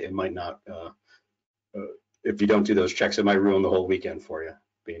Friday, it might not, if you don't do those checks, it might ruin the whole weekend for you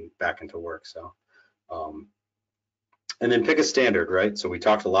being back into work. So and then pick a standard, right? So we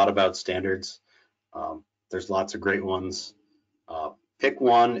talked a lot about standards. There's lots of great ones. Pick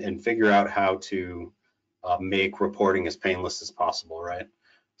one and figure out how to make reporting as painless as possible, right?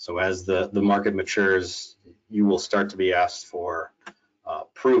 So as the market matures, you will start to be asked for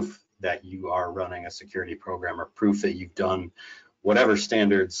proof that you are running a security program, or proof that you've done whatever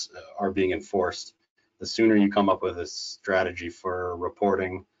standards are being enforced. The sooner you come up with a strategy for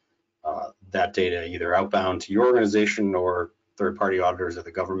reporting that data, either outbound to your organization or third-party auditors or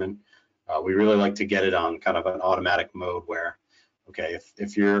the government, we really like to get it on kind of an automatic mode where, okay,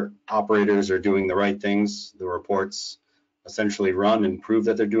 if your operators are doing the right things, the reports essentially run and prove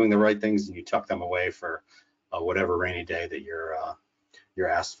that they're doing the right things, and you tuck them away for whatever rainy day that you're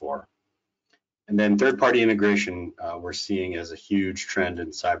asked for. And then third-party integration, we're seeing as a huge trend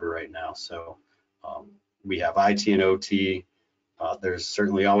in cyber right now. So we have IT and OT. There's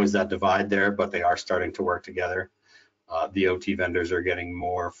certainly always that divide there, but they are starting to work together. The OT vendors are getting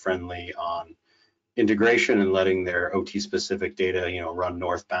more friendly on integration and letting their OT specific data, run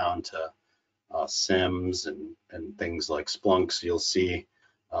northbound to SIEMs and things like Splunks. You'll see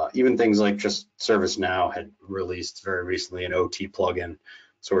even things like just ServiceNow had released very recently an OT plugin.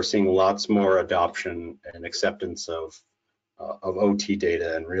 So we're seeing lots more adoption and acceptance of OT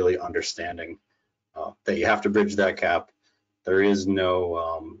data, and really understanding that you have to bridge that gap. There is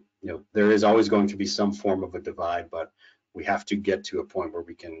no, there is always going to be some form of a divide, but we have to get to a point where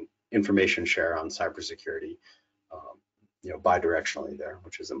we can information share on cybersecurity, bidirectionally there,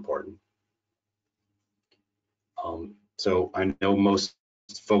 which is important. So I know most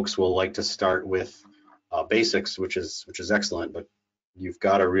folks will like to start with basics, which is excellent, but you've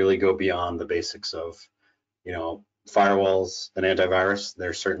got to really go beyond the basics of, firewalls and antivirus.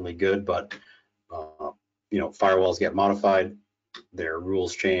 They're certainly good, but firewalls get modified, their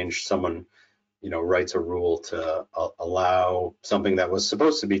rules change. Someone, writes a rule to allow something that was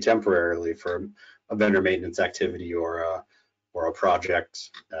supposed to be temporarily for a vendor maintenance activity or a project,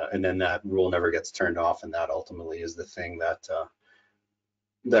 and then that rule never gets turned off, and that ultimately is the thing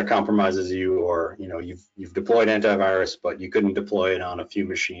that compromises you. Or you've deployed antivirus, but you couldn't deploy it on a few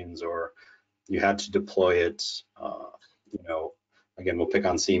machines, or you had to deploy it, again, we'll pick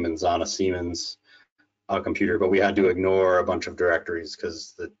on Siemens, on a Siemens computer, but we had to ignore a bunch of directories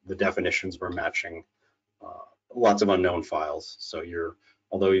because the definitions were matching lots of unknown files. So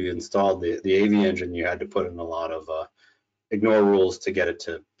although you installed the AV engine, you had to put in a lot of ignore rules to get it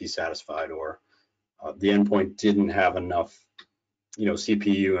to be satisfied, or the endpoint didn't have enough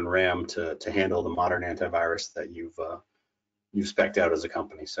CPU and RAM to handle the modern antivirus that you've spec'd out as a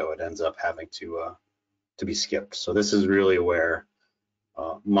company. So it ends up having to be skipped. So this is really where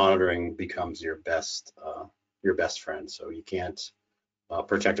monitoring becomes your best friend. So you can't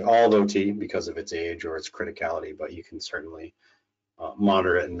protect all of OT because of its age or its criticality, but you can certainly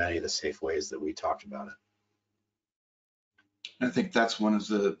monitor it in many of the safe ways that we talked about it. I think that's one of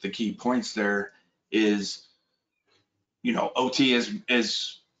the key points there is, OT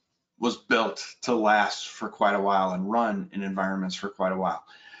was built to last for quite a while and run in environments for quite a while.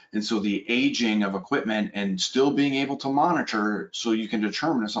 And so the aging of equipment and still being able to monitor so you can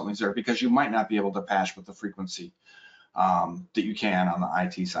determine if something's there, because you might not be able to patch with the frequency that you can on the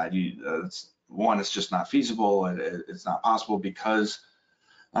IT side. It's just not feasible. It's not possible because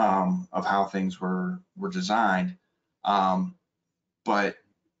of how things were designed. But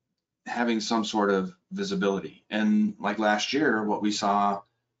having some sort of visibility. And like last year, what we saw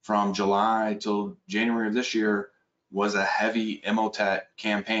from July till January of this year was a heavy Emotet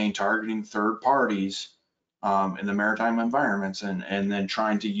campaign targeting third parties in the maritime environments, and then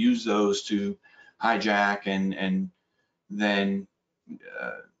trying to use those to hijack and then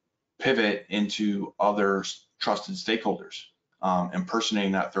pivot into other trusted stakeholders,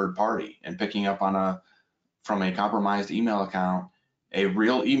 impersonating that third party and picking up from a compromised email account a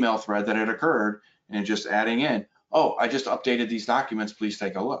real email thread that had occurred, and just adding in, oh, I just updated these documents, please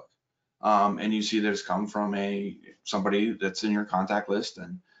take a look. And you see that it's come from somebody that's in your contact list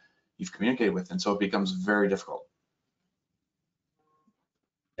and you've communicated with, and so it becomes very difficult.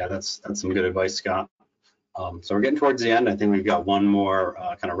 Yeah, that's some good advice, Scott. So we're getting towards the end. I think we've got one more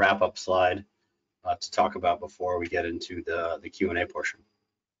kind of wrap-up slide to talk about before we get into the Q&A portion.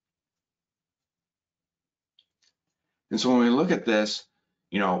 And so when we look at this,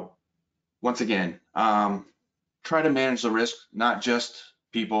 once again, try to manage the risk, not just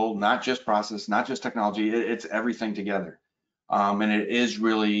people, not just process, not just technology, it's everything together. And it is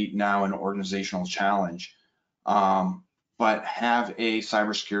really now an organizational challenge. But have a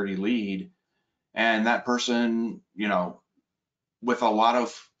cybersecurity lead, and that person, with a lot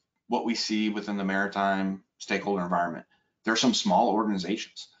of what we see within the maritime stakeholder environment, there are some small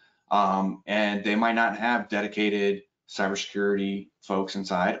organizations, and they might not have dedicated cybersecurity folks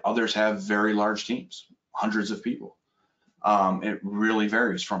inside. Others have very large teams, hundreds of people. It really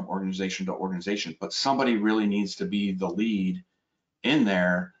varies from organization to organization, but somebody really needs to be the lead in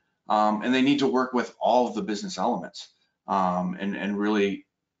there, and they need to work with all of the business elements, and really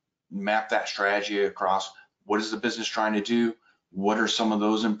map that strategy across what is the business trying to do, what are some of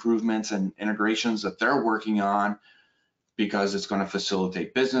those improvements and integrations that they're working on, because it's going to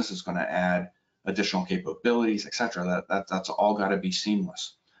facilitate business, it's going to add additional capabilities, etc. That's all got to be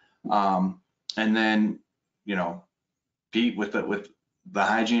seamless. And then, Pete, with the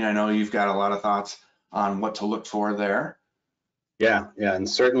hygiene, I know you've got a lot of thoughts on what to look for there. Yeah, and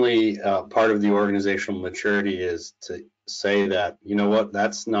certainly part of the organizational maturity is to say that, what,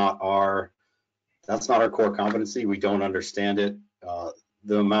 that's not our core competency. We don't understand it.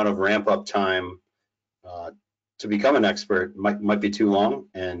 The amount of ramp up time to become an expert might be too long,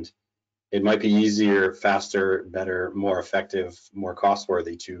 and it might be easier, faster, better, more effective, more cost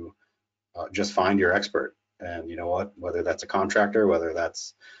worthy to just find your expert. And you know what, whether that's a contractor, whether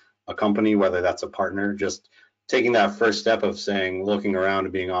that's a company, whether that's a partner, just taking that first step of saying, looking around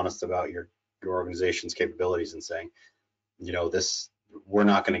and being honest about your organization's capabilities and saying, we're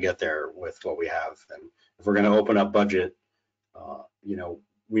not going to get there with what we have. And if we're going to open up budget,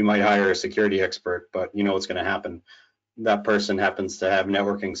 we might hire a security expert, but what's going to happen? That person happens to have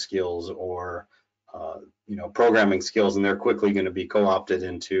networking skills or programming skills, and they're quickly going to be co-opted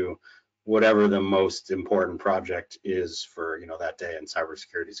into whatever the most important project is for that day, and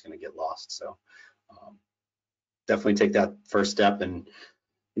cybersecurity is going to get lost. So definitely take that first step. And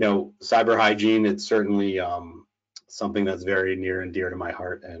cyber hygiene, it's certainly something that's very near and dear to my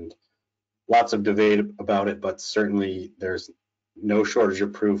heart, and lots of debate about it, but certainly there's no shortage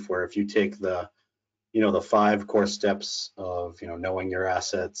of proof where if you take the 5 core steps of knowing your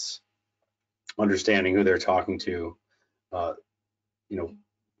assets, understanding who they're talking to,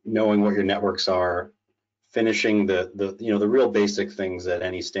 knowing what your networks are, finishing the real basic things that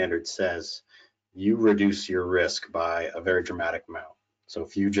any standard says, you reduce your risk by a very dramatic amount. So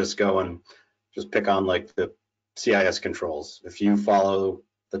if you just go and just pick on like the CIS controls, if you follow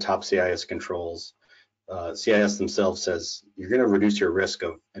the top CIS controls, CIS themselves says you're going to reduce your risk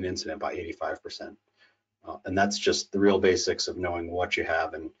of an incident by 85%. And that's just the real basics of knowing what you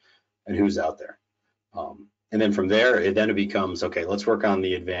have and who's out there. And then from there, it becomes, okay, let's work on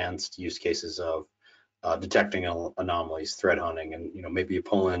the advanced use cases of detecting anomalies, threat hunting, and maybe you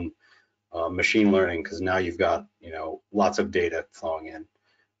pull in machine learning because now you've got lots of data flowing in,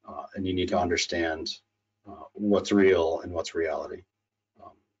 and you need to understand what's real and what's reality.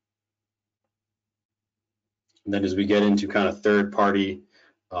 And then as we get into kind of third party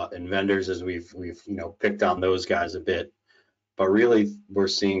and vendors, as we've picked on those guys a bit, but really we're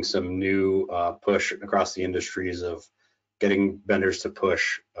seeing some new push across the industries of getting vendors to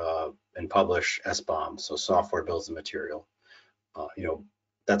push and publish SBOM, so software bills of material.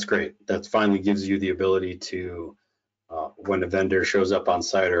 That's great. That finally gives you the ability to, when a vendor shows up on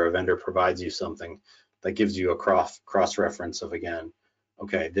site or a vendor provides you something, that gives you a cross reference of, again,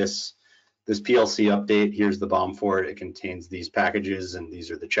 okay, this PLC update, here's the BOM for it. It contains these packages and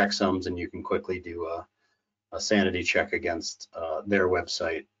these are the checksums, and you can quickly do a sanity check against their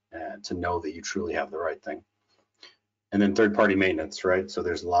website to know that you truly have the right thing. And then third-party maintenance, right? So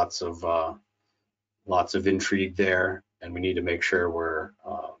there's lots of intrigue there, and we need to make sure we're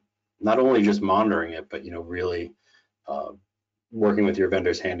not only just monitoring it, but really working with your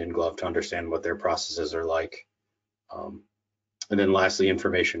vendors hand in glove to understand what their processes are like. And then lastly,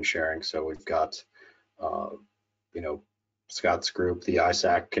 information sharing. So we've got Scott's group, the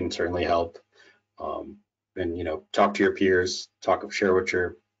ISAC can certainly help. And talk to your peers, share what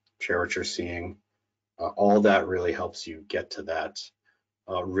you're seeing. All that really helps you get to that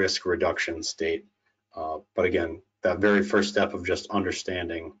risk reduction state. But again, that very first step of just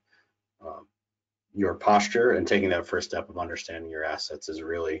understanding your posture and taking that first step of understanding your assets is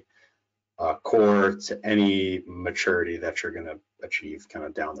really core to any maturity that you're going to achieve kind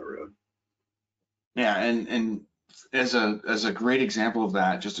of down the road. Yeah, and as a great example of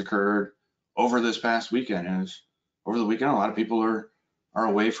that just occurred over this past weekend. And over the weekend, a lot of people are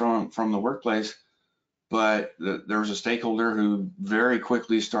away from the workplace, but there was a stakeholder who very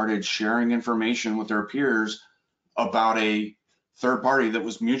quickly started sharing information with their peers about a third party that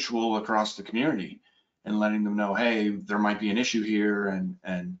was mutual across the community and letting them know, hey, there might be an issue here.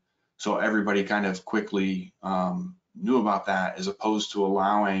 And so everybody kind of quickly knew about that, as opposed to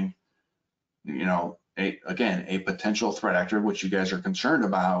allowing, a potential threat actor, which you guys are concerned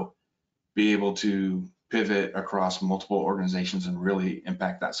about, be able to pivot across multiple organizations and really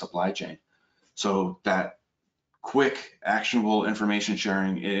impact that supply chain. So that quick, actionable information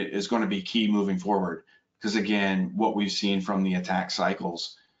sharing is going to be key moving forward. Because again, what we've seen from the attack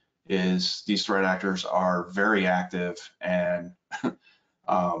cycles is these threat actors are very active, and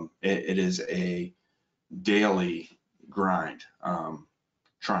it is a daily grind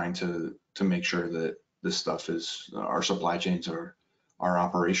trying to make sure that this stuff our supply chains are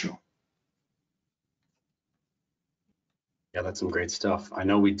operational. Yeah, that's some great stuff. I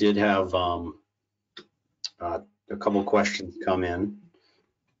know we did have a couple questions come in.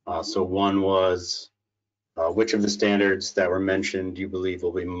 So one was, which of the standards that were mentioned do you believe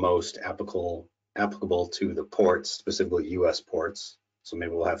will be most applicable to the ports, specifically U.S. ports? So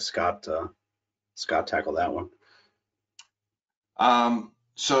maybe we'll have Scott tackle that one.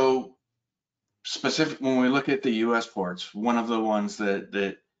 So specific, when we look at the U.S. ports, one of the ones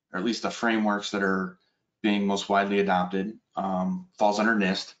that or at least the frameworks that are being most widely adopted falls under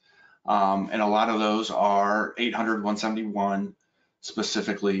NIST, and a lot of those are 800, 171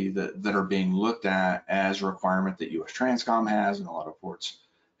 specifically that are being looked at as a requirement that U.S. Transcom has, and a lot of ports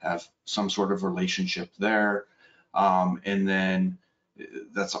have some sort of relationship there. And then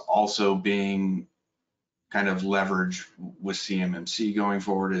that's also being kind of leveraged with CMMC going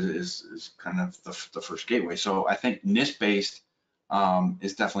forward is kind of the first gateway. So I think NIST-based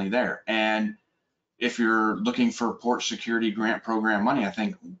is definitely there. And if you're looking for port security grant program money, I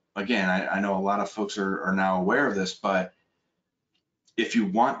think, again, I know a lot of folks are now aware of this, but if you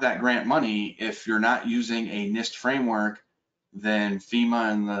want that grant money, if you're not using a NIST framework, then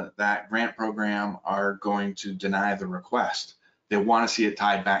FEMA and that grant program are going to deny the request. They want to see it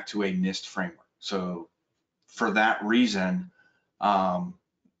tied back to a NIST framework. So for that reason,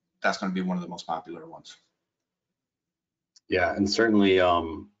 that's going to be one of the most popular ones. Yeah, and certainly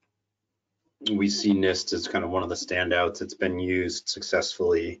we see NIST as kind of one of the standouts. It's been used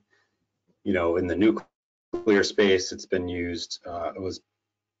successfully, in the nuclear space. It's been used. It was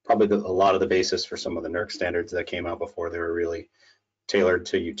probably a lot of the basis for some of the NERC standards that came out before. They were really tailored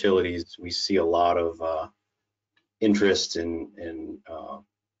to utilities. We see a lot of interest in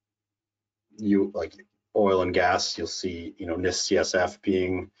like oil and gas. You'll see, NIST CSF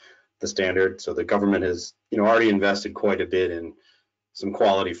being the standard. So the government has, already invested quite a bit in some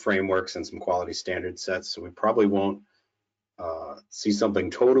quality frameworks and some quality standard sets. So we probably won't see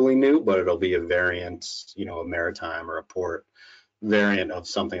something totally new, but it'll be a variant, a maritime or a port variant of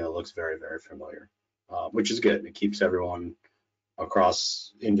something that looks very, very familiar. which is good. It keeps everyone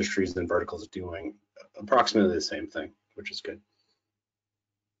across industries and verticals doing approximately the same thing, which is good.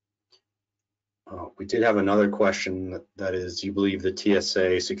 We did have another question that is, do you believe the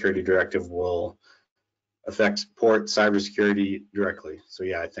TSA security directive will affect port cybersecurity directly? So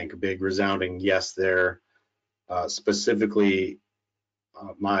yeah, I think a big resounding yes there. Specifically,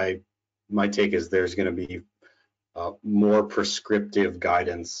 my take is there's going to be more prescriptive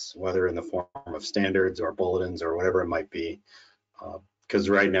guidance, whether in the form of standards or bulletins or whatever it might be. Because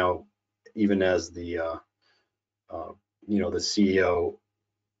right now, even as the the CEO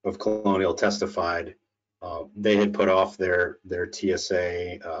of Colonial testified, they had put off their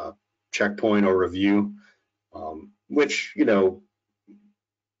TSA checkpoint or review, which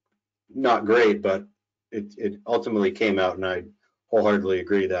not great, but it ultimately came out, and I wholeheartedly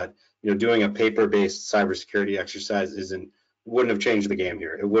agree that doing a paper-based cybersecurity exercise wouldn't have changed the game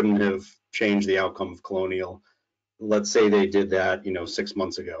here. It wouldn't have changed the outcome of Colonial. Let's say they did that 6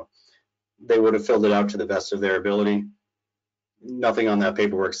 months ago. They would have filled it out to the best of their ability. Nothing on that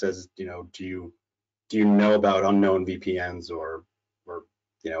paperwork says, do you know about unknown VPNs or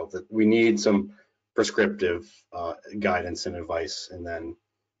that we need some prescriptive guidance and advice, and then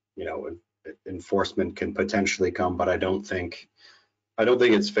enforcement can potentially come. But I don't think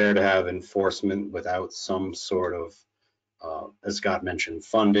it's fair to have enforcement without some sort of, as Scott mentioned,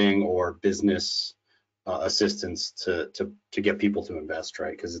 funding or business assistance to get people to invest,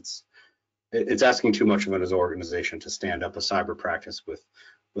 right? Because it's asking too much of it as an organization to stand up a cyber practice with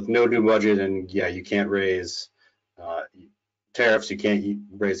no new budget. And yeah, you can't raise tariffs, you can't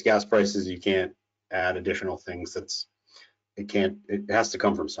raise gas prices, you can't add additional things. It has to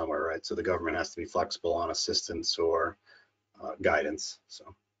come from somewhere, right? So the government has to be flexible on assistance or guidance. So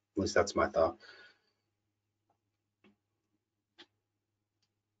at least that's my thought.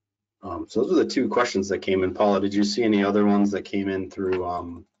 So those are the two questions that came in. Paula, did you see any other ones that came in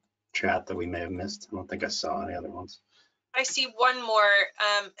through chat that we may have missed? I don't think I saw any other ones. I see one more.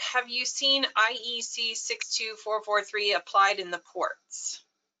 Have you seen IEC 62443 applied in the ports?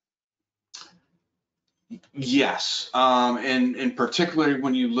 Yes, and particularly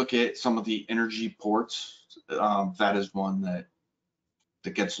when you look at some of the energy ports, that is one that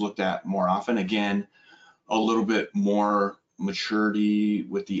gets looked at more often. Again, a little bit more maturity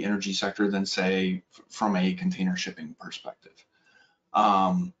with the energy sector than, say, from a container shipping perspective.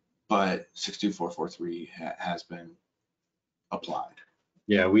 But 62443 has been applied.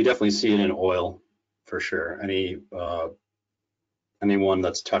 Yeah, we definitely see it in oil for sure. Anyone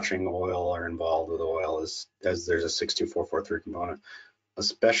that's touching oil or involved with oil as there's a 62443 component,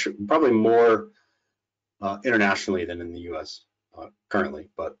 especially probably more internationally than in the U.S. Currently,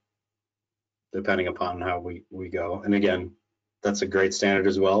 but depending upon how we go. And again, that's a great standard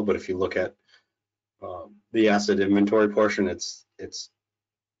as well. But if you look at the asset inventory portion, it's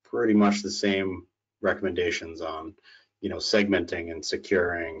pretty much the same recommendations on segmenting and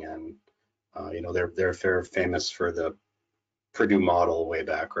securing, and they're famous for the Purdue model way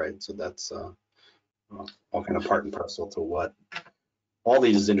back, right? So that's all kind of part and parcel to what all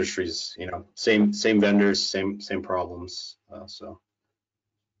these industries, same vendors, same problems.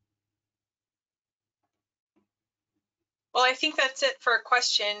 Well, I think that's it for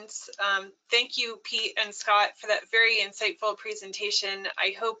questions. Thank you, Pete and Scott, for that very insightful presentation.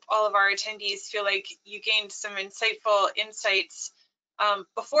 I hope all of our attendees feel like you gained some insightful insights.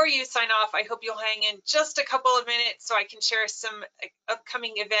 Before you sign off, I hope you'll hang in just a couple of minutes so I can share some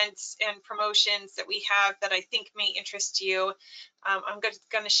upcoming events and promotions that we have that I think may interest you. I'm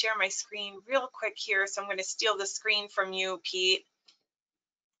going to share my screen real quick here, so I'm going to steal the screen from you, Pete.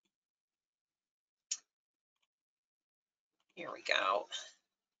 Here we go.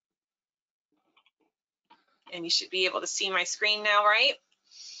 And you should be able to see my screen now, right?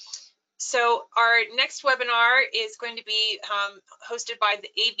 So our next webinar is going to be hosted by the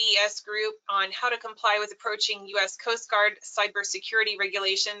ABS group on how to comply with approaching U.S. Coast Guard cybersecurity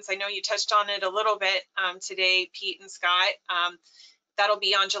regulations. I know you touched on it a little bit today, Pete and Scott. That'll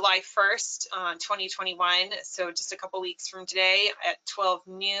be on July 1st, 2021, so just a couple weeks from today at 12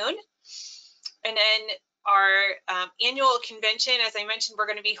 noon. And then our annual convention, as I mentioned, we're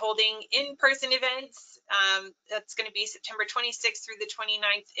going to be holding in-person events. That's going to be September 26th through the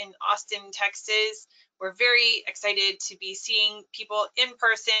 29th in Austin, Texas. We're very excited to be seeing people in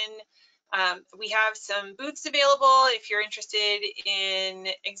person. We have some booths available if you're interested in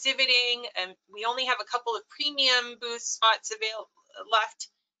exhibiting. We only have a couple of premium booth spots left.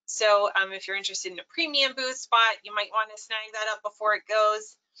 So if you're interested in a premium booth spot, you might want to snag that up before it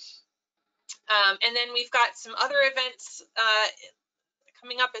goes. And then we've got some other events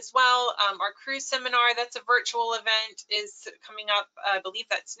coming up as well. Our cruise seminar, that's a virtual event, is coming up. I believe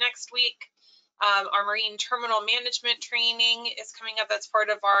that's next week. Our marine terminal management training is coming up. That's part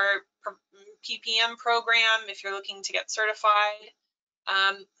of our PPM program if you're looking to get certified.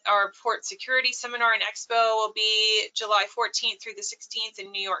 Our port security seminar and expo will be July 14th through the 16th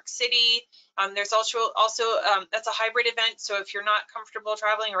in New York City. There's also that's a hybrid event, so if you're not comfortable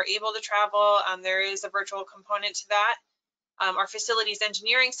traveling or able to travel, there is a virtual component to that. Our facilities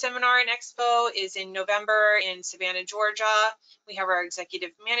engineering seminar and expo is in November in Savannah, Georgia. We have our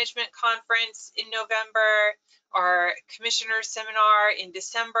executive management conference in November, our commissioner seminar in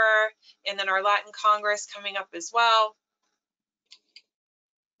December, and then our Latin Congress coming up as well.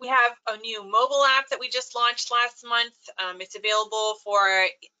 We have a new mobile app that we just launched last month. It's available for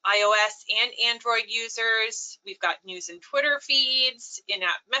iOS and Android users. We've got news and Twitter feeds,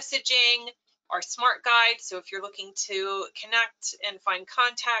 in-app messaging, our smart guide. So if you're looking to connect and find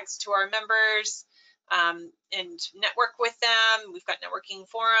contacts to our members and network with them, we've got networking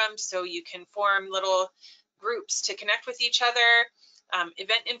forums, so you can form little groups to connect with each other.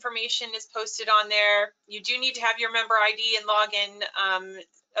 Event information is posted on there. You do need to have your member ID and login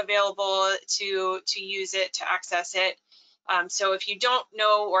available to use it, to access it. So if you don't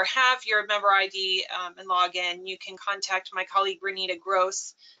know or have your member ID and login, you can contact my colleague Renita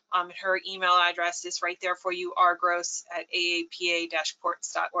Gross. Her email address is right there for you,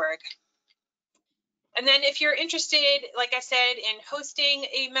 rgross@aapa-ports.org. And then if you're interested, like I said, in hosting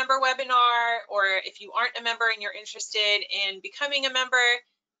a member webinar, or if you aren't a member and you're interested in becoming a member,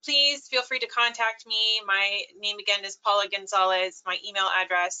 please feel free to contact me. My name again is Paula Gonzalez. My email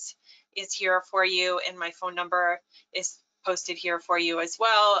address is here for you, and my phone number is posted here for you as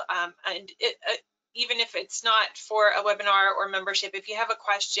well. Even if it's not for a webinar or membership, if you have a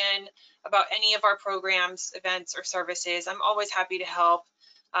question about any of our programs, events, or services, I'm always happy to help.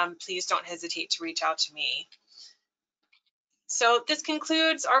 Please don't hesitate to reach out to me. So this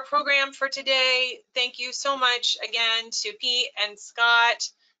concludes our program for today. Thank you so much again to Pete and Scott.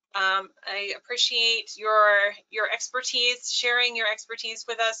 I appreciate your expertise, sharing your expertise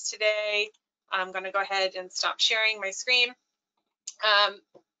with us today. I'm going to go ahead and stop sharing my screen.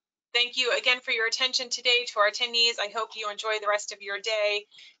 Thank you again for your attention today to our attendees. I hope you enjoy the rest of your day.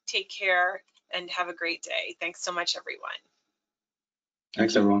 Take care and have a great day. Thanks so much, everyone.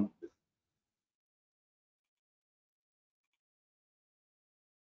 Thanks, everyone.